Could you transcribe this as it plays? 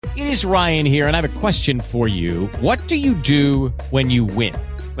It is Ryan here, and I have a question for you. What do you do when you win?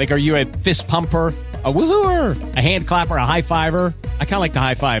 Like, are you a fist pumper? A woohooer, a hand clapper, a high fiver. I kind of like the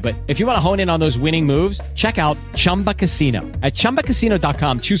high five, but if you want to hone in on those winning moves, check out Chumba Casino. At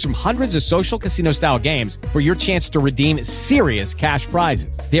ChumbaCasino.com, choose from hundreds of social casino style games for your chance to redeem serious cash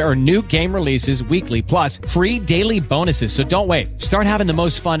prizes. There are new game releases weekly, plus free daily bonuses. So don't wait. Start having the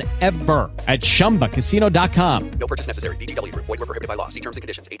most fun ever at ChumbaCasino.com. No purchase necessary. VGW Group. Void where prohibited by law. See terms and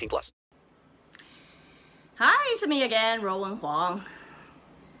conditions. 18+. Hi, it's me again, 罗文黄。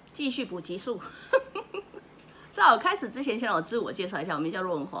继续补集数。在我开始之前，先让我自我介绍一下，我名叫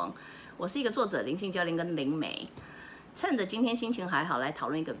罗文黄，我是一个作者、灵性教练跟灵媒。趁着今天心情还好，来讨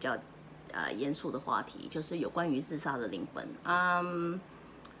论一个比较严肃的话题，就是有关于自杀的灵魂。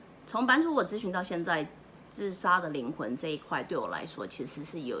从版主我咨询到现在，自杀的灵魂这一块对我来说，其实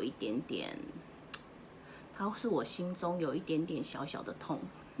是有一点点，它是我心中有一点点小小的痛。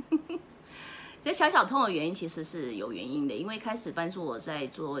这小小痛的原因其实是有原因的，因为开始帮助我在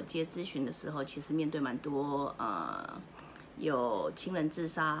做接咨询的时候，其实面对蛮多有亲人自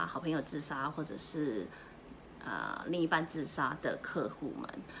杀、好朋友自杀，或者是另一半自杀的客户们。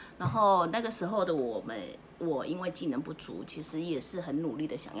然后那个时候的我因为技能不足，其实也是很努力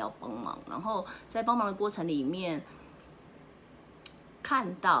的想要帮忙。然后在帮忙的过程里面，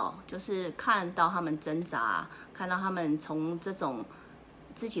看到他们挣扎，看到他们从这种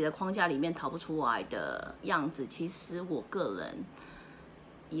自己的框架里面逃不出来的样子，其实我个人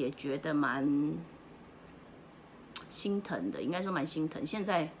也觉得蛮心疼的，应该说蛮心疼。现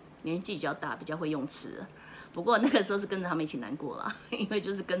在年纪比较大，比较会用词了，不过那个时候是跟着他们一起难过啦，因为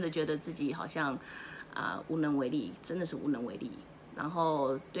就是跟着觉得自己好像无能为力，真的是无能为力。然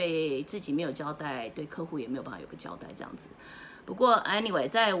后对自己没有交代，对客户也没有办法有个交代这样子。不过 anyway，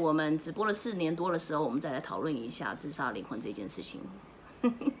 在我们直播了4年多的时候，我们再来讨论一下自杀灵魂这件事情。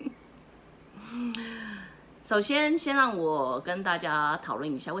首先让我跟大家讨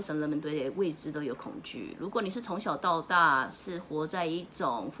论一下，为什么人们对未知都有恐惧。如果你是从小到大是活在一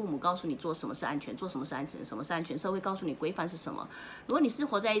种父母告诉你做什么是安全，做什么是安全，什么是安全，社会告诉你规范是什么，如果你是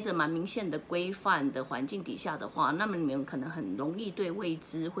活在一个蛮明显的规范的环境底下的话，那么你们可能很容易对未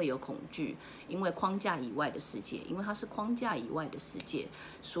知会有恐惧，因为框架以外的世界，因为它是框架以外的世界，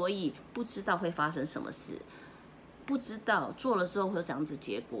所以不知道会发生什么事，不知道做了之后会有这样子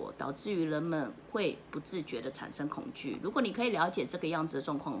结果，导致于人们会不自觉的产生恐惧。如果你可以了解这个样子的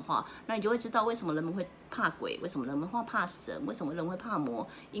状况的话，那你就会知道为什么人们会怕鬼，为什么人们会怕神，为什么人会怕魔，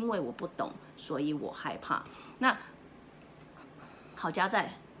因为我不懂，所以我害怕。那好家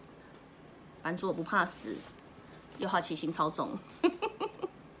在版主我不怕死，又好奇心超重，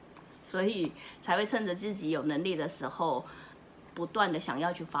所以才会趁着自己有能力的时候，不断的想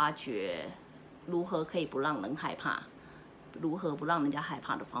要去发掘如何可以不让人害怕，如何不让人家害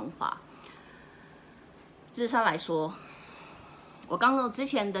怕的方法。自杀来说，我刚刚之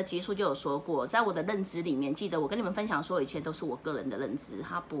前的集数就有说过，在我的认知里面，记得我跟你们分享说，一切都是我个人的认知，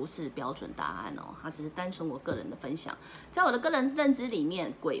它不是标准答案哦，它只是单纯我个人的分享。在我的个人认知里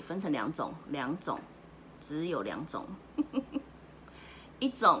面，鬼分成两种，只有两种，一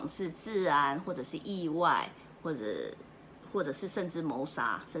种是自然或者是意外，或者是甚至谋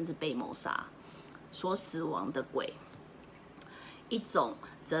杀，甚至被谋杀所死亡的鬼，一种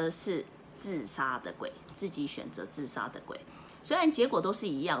则是自杀的鬼，自己选择自杀的鬼。虽然结果都是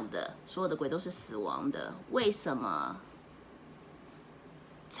一样的，所有的鬼都是死亡的，为什么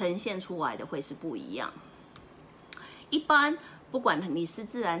呈现出来的会是不一样？一般不管你是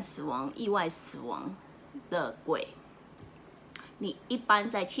自然死亡、意外死亡的鬼，你一般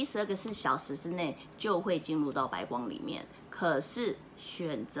在72个小时之内就会进入到白光里面。可是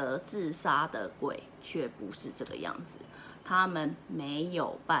选择自杀的鬼却不是这个样子，他们没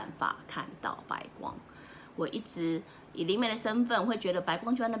有办法看到白光。我一直以灵媒的身份会觉得白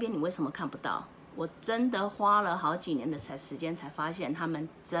光就在那边，你为什么看不到？我真的花了好几年的时间才发现，他们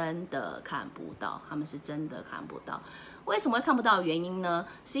真的看不到，他们是真的看不到。为什么会看不到的原因呢？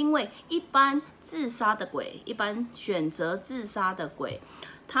是因为一般自杀的鬼，一般选择自杀的鬼，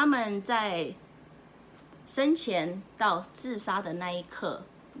他们在生前到自杀的那一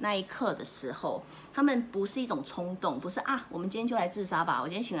刻的时候，他们不是一种冲动，不是我们今天就来自杀吧，我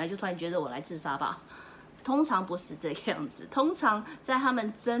今天醒来就突然觉得我来自杀吧。通常不是这个样子，通常在他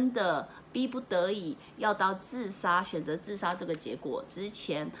们真的逼不得已要到自杀，选择自杀这个结果之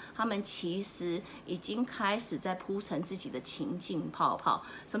前，他们其实已经开始在铺陈自己的情境泡泡。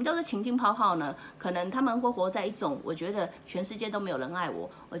什么叫做情境泡泡呢？可能他们会活在一种，我觉得全世界都没有人爱我，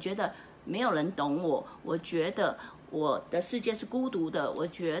我觉得没有人懂我，我觉得我的世界是孤独的，我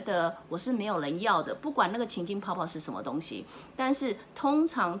觉得我是没有人要的，不管那个情境泡泡是什么东西。但是通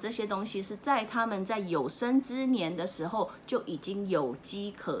常这些东西是在他们在有生之年的时候就已经有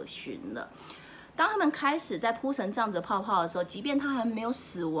迹可循了。当他们开始在铺成这样子泡泡的时候，即便他还没有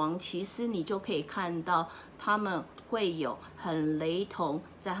死亡，其实你就可以看到他们会有很雷同，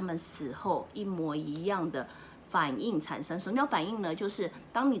在他们死后一模一样的反应产生。什么叫反应呢？就是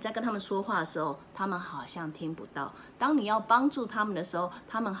当你在跟他们说话的时候，他们好像听不到；当你要帮助他们的时候，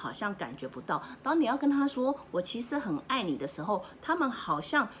他们好像感觉不到；当你要跟他说“我其实很爱你”的时候，他们好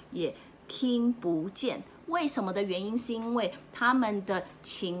像也听不见。为什么的原因是因为他们的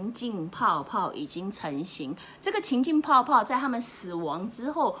情境泡泡已经成型。这个情境泡泡在他们死亡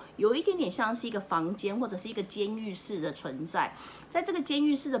之后，有一点点像是一个房间或者是一个监狱式的存在。在这个监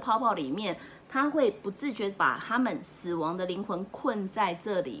狱式的泡泡里面，他会不自觉把他们死亡的灵魂困在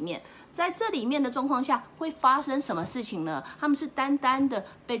这里面。在这里面的状况下，会发生什么事情呢？他们是单单的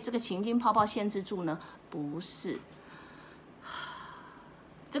被这个情境泡泡限制住呢？不是。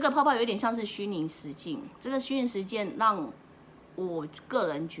这个泡泡有点像是虚拟实境，这个虚拟实境让我个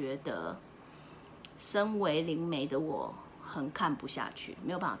人觉得，身为灵媒的我很看不下去，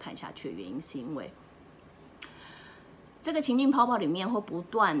没有办法看下去的原因是因为这个情境泡泡里面会不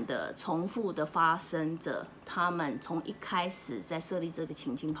断的重复的发生着他们从一开始在设立这个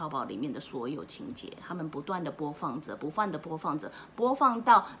情境泡泡里面的所有情节，他们不断的播放着，不断的播放着，播放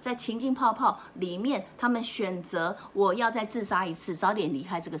到在情境泡泡里面，他们选择我要再自杀一次，早点离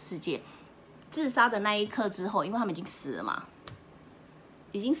开这个世界。自杀的那一刻之后，因为他们已经死了嘛，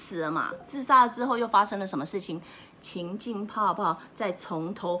自杀了之后又发生了什么事情？情境泡泡再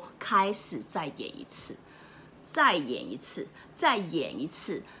从头开始再演一次。再演一次，再演一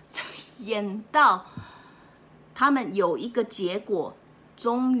次，演到他们有一个结果，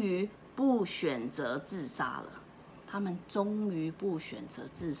终于不选择自杀了。他们终于不选择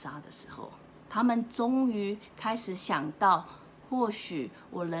自杀的时候，他们终于开始想到，或许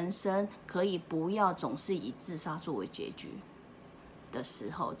我人生可以不要总是以自杀作为结局的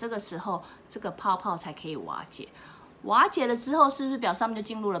时候，这个时候这个泡泡才可以瓦解。瓦解了之后，是不是表示他们就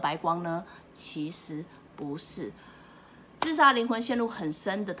进入了白光呢？其实不是，自杀灵魂陷入很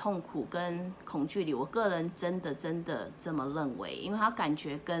深的痛苦跟恐惧里。我个人真的这么认为，因为它感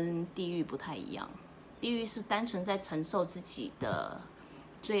觉跟地狱不太一样。地狱是单纯在承受自己的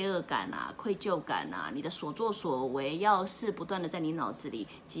罪恶感啊、愧疚感啊，你的所作所为要是不断的在你脑子里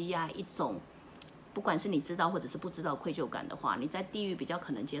积压一种，不管是你知道或者是不知道愧疚感的话，你在地狱比较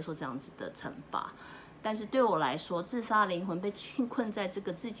可能接受这样子的惩罚。但是对我来说，自杀灵魂被困在这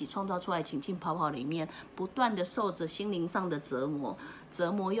个自己创造出来的情境泡泡里面，不断的受着心灵上的折磨，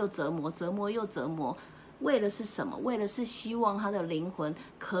折磨又折磨，折磨又折磨。为了是什么？为了是希望他的灵魂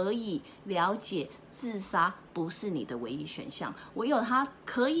可以了解，自杀不是你的唯一选项。唯有他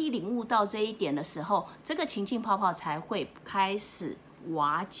可以领悟到这一点的时候，这个情境泡泡才会开始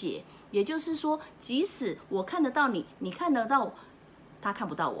瓦解。也就是说，即使我看得到你，你看得到我，他看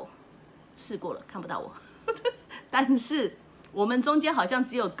不到我。试过了，看不到我，但是我们中间好像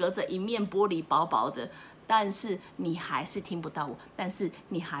只有隔着一面玻璃薄薄的，但是你还是听不到我，但是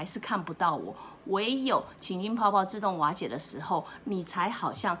你还是看不到我。唯有情境泡泡自动瓦解的时候，你才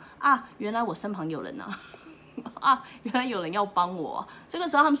好像啊，原来我身旁有人啊，啊，原来有人要帮我啊。这个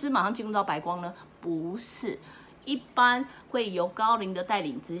时候他们是马上进入到白光呢？不是。一般会由高灵的带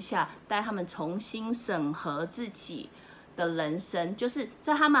领之下，带他们重新审核自己的人生，就是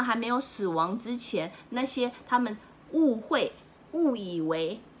在他们还没有死亡之前，那些他们误以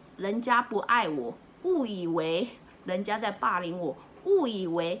为人家不爱我，误以为人家在霸凌我，误以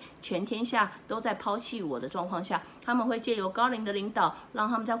为全天下都在抛弃我的状况下，他们会借由高灵的领导，让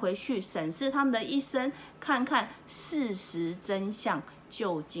他们再回去审视他们的一生，看看事实真相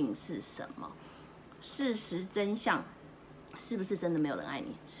究竟是什么。事实真相是不是真的没有人爱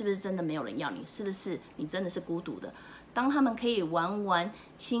你？是不是真的没有人要你？是不是你真的是孤独的？当他们可以完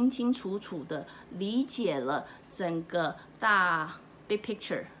清清楚楚的理解了整个大 big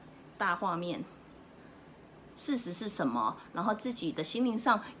picture 大画面，事实是什么，然后自己的心灵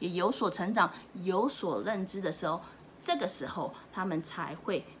上也有所成长、有所认知的时候，这个时候他们才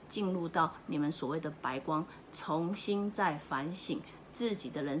会进入到你们所谓的白光，重新再反省自己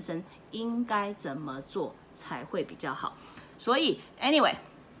的人生应该怎么做才会比较好。所以 anyway，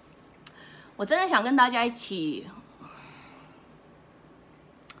 我真的想跟大家一起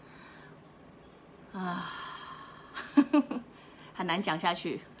很难讲下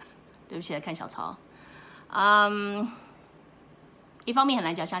去，对不起，来看小抄。一方面很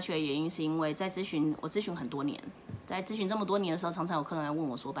难讲下去的原因，是因为在咨询，我咨询很多年，在咨询这么多年的时候，常常有客人来问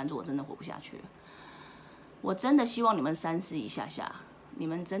我说：“班主，我真的活不下去了。”我真的希望你们三思一下下，你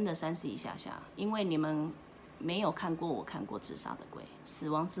们真的三思一下下，因为你们没有看过我看过自杀的鬼，死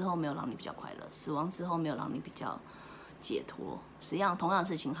亡之后没有让你比较快乐，死亡之后没有让你比较解脱，实际上同样的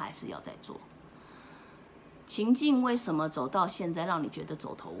事情还是要再做。情境为什么走到现在让你觉得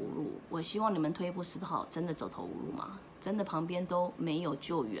走投无路？我希望你们退一步思考，真的走投无路吗？真的旁边都没有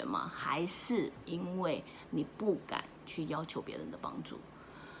救援吗？还是因为你不敢去要求别人的帮助？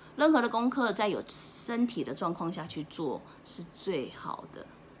任何的功课在有身体的状况下去做是最好的、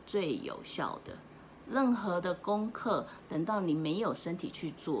最有效的。任何的功课等到你没有身体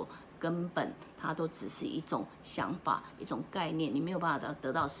去做，根本它都只是一种想法、一种概念，你没有办法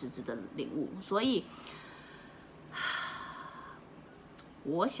得到实质的领悟。所以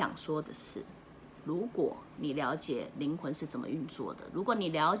我想说的是，如果你了解灵魂是怎么运作的，如果你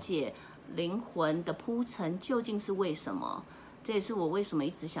了解灵魂的铺陈究竟是为什么，这也是我为什么一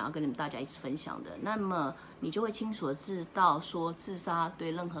直想要跟你们大家一直分享的，那么你就会清楚的知道说，自杀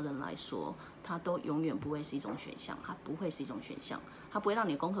对任何人来说，它都永远不会是一种选项，它不会是一种选项，它不会让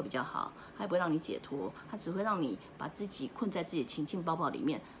你的功课比较好，它也不会让你解脱，它只会让你把自己困在自己的情境包包里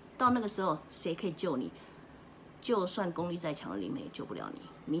面。到那个时候，谁可以救你？就算功力再强的灵媒也救不了你，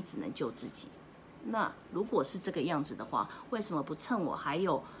你只能救自己。那如果是这个样子的话，为什么不趁我还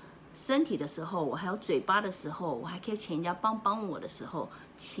有身体的时候，我还有嘴巴的时候，我还可以请人家帮我的时候，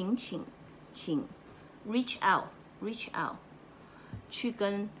请 reach out 去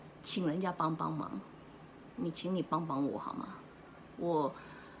请人家帮忙。请你帮我好吗？我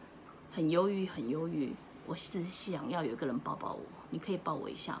很忧郁，我只是想要有一个人抱我，你可以抱我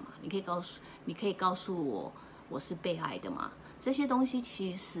一下吗？你可以告诉我我是被爱的吗？这些东西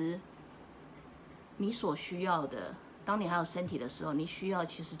其实你所需要的，当你还有身体的时候，你需要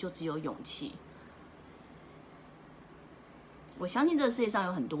其实就只有勇气。我相信这个世界上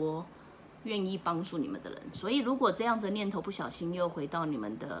有很多愿意帮助你们的人，所以如果这样子的念头不小心又回到你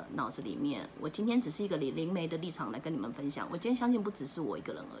们的脑子里面，我今天只是一个灵媒的立场来跟你们分享。我今天相信不只是我一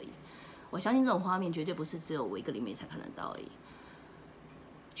个人而已，我相信这种画面绝对不是只有我一个灵媒才看得到而已。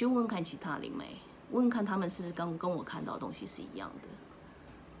去问问看其他灵媒，问问看他们是不是跟我看到的东西是一样的。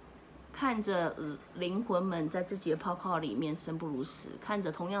看着灵魂们在自己的泡泡里面生不如死，看着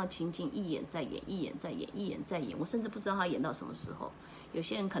同样的情景一演再演，一演再演，一演再演。我甚至不知道他演到什么时候。有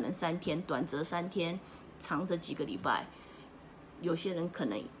些人可能3天，短则3天，长则几个礼拜；有些人可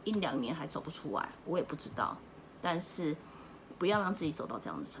能1、2年还走不出来，我也不知道。但是不要让自己走到这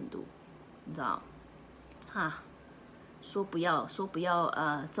样的程度，你知道？说不要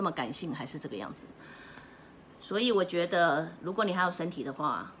这么感性，还是这个样子。所以我觉得，如果你还有身体的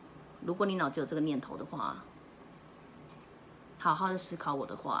话，如果你脑子有这个念头的话，好好的思考我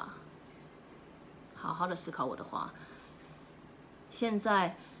的话，现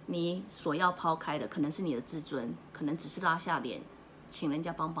在你所要抛开的，可能是你的自尊，可能只是拉下脸，请人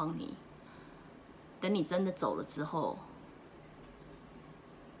家帮你。等你真的走了之后，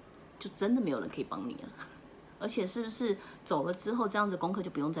就真的没有人可以帮你了。而且是不是走了之后，这样子功课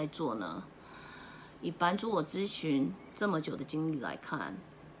就不用再做呢？以版主我咨询这么久的经历来看，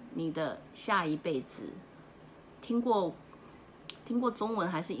你的下一辈子，听过中文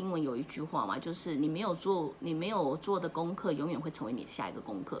还是英文有一句话嘛，就是你没有做的功课，永远会成为你的下一个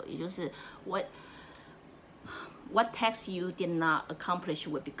功课。也就是 what task you did not accomplish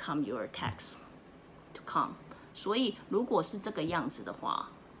will become your task to come。所以如果是这个样子的话，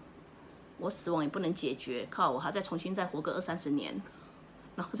我死亡也不能解决，我还再重新再活个20-30年，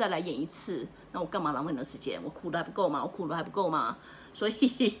然后再来演一次，那我干嘛浪费你的时间？我苦的还不够吗？所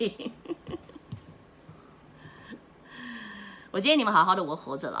以我建议你们好好的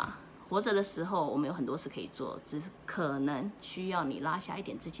活着啦。活着的时候，我们有很多事可以做，只是可能需要你拉下一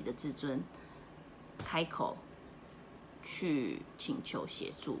点自己的自尊，开口去请求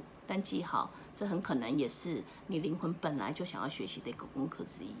协助。但记好，这很可能也是你灵魂本来就想要学习的一个功课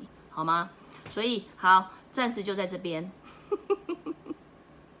之一，好吗？所以好，暂时就在这边。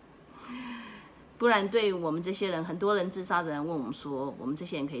不然对我们这些人，很多人自杀的人问我们说，我们这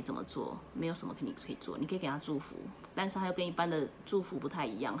些人可以怎么做？没有什么你可以做，你可以给他祝福，但是他又跟一般的祝福不太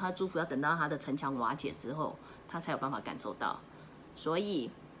一样，他的祝福要等到他的城墙瓦解之后，他才有办法感受到。所以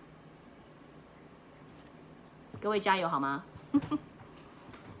各位加油好吗？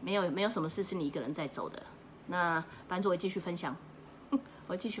没有什么事是你一个人在走的。那版主会继续分享，我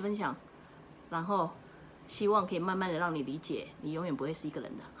会继续分享，然后希望可以慢慢的让你理解，你永远不会是一个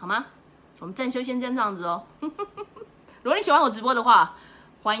人的，好吗？我们正修先这样子哦。如果你喜欢我直播的话，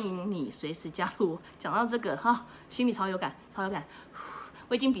欢迎你随时加入。讲到这个心里超有感。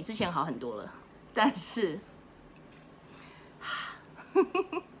我已经比之前好很多了，但是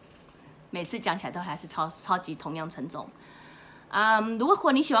每次讲起来都还是超级同样沉重。如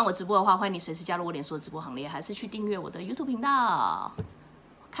果你喜欢我直播的话，欢迎你随时加入我脸书的直播行列，还是去订阅我的 YouTube 频道。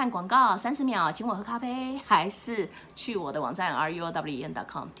看广告30秒，请我喝咖啡，还是去我的网站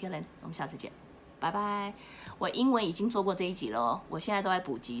ruowen.com。天人，我们下次见，拜拜。我英文已经做过这一集了，我现在都在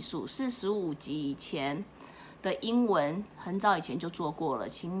补集数，45集以前的英文很早以前就做过了，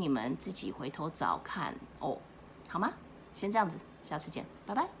请你们自己回头找看哦，好吗？先这样子，下次见，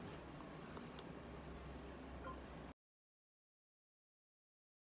拜拜。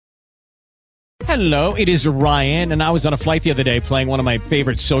Hello, it is Ryan, and I was on a flight the other day playing one of my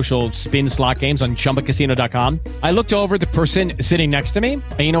favorite social spin slot games on ChumbaCasino.com. I looked over at the person sitting next to me,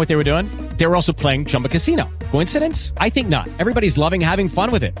 and you know what they were doing? They were also playing Chumba Casino. Coincidence? I think not. Everybody's loving having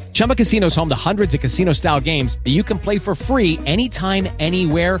fun with it. Chumba Casino is home to hundreds of casino-style games that you can play for free anytime,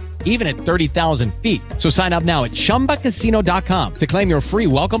 anywhere, even at 30,000 feet. So sign up now at ChumbaCasino.com to claim your free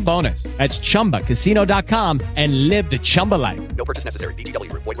welcome bonus. That's ChumbaCasino.com and live the Chumba life. No purchase necessary. VGW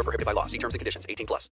Group. Void where prohibited by law. See terms and conditions. 18+.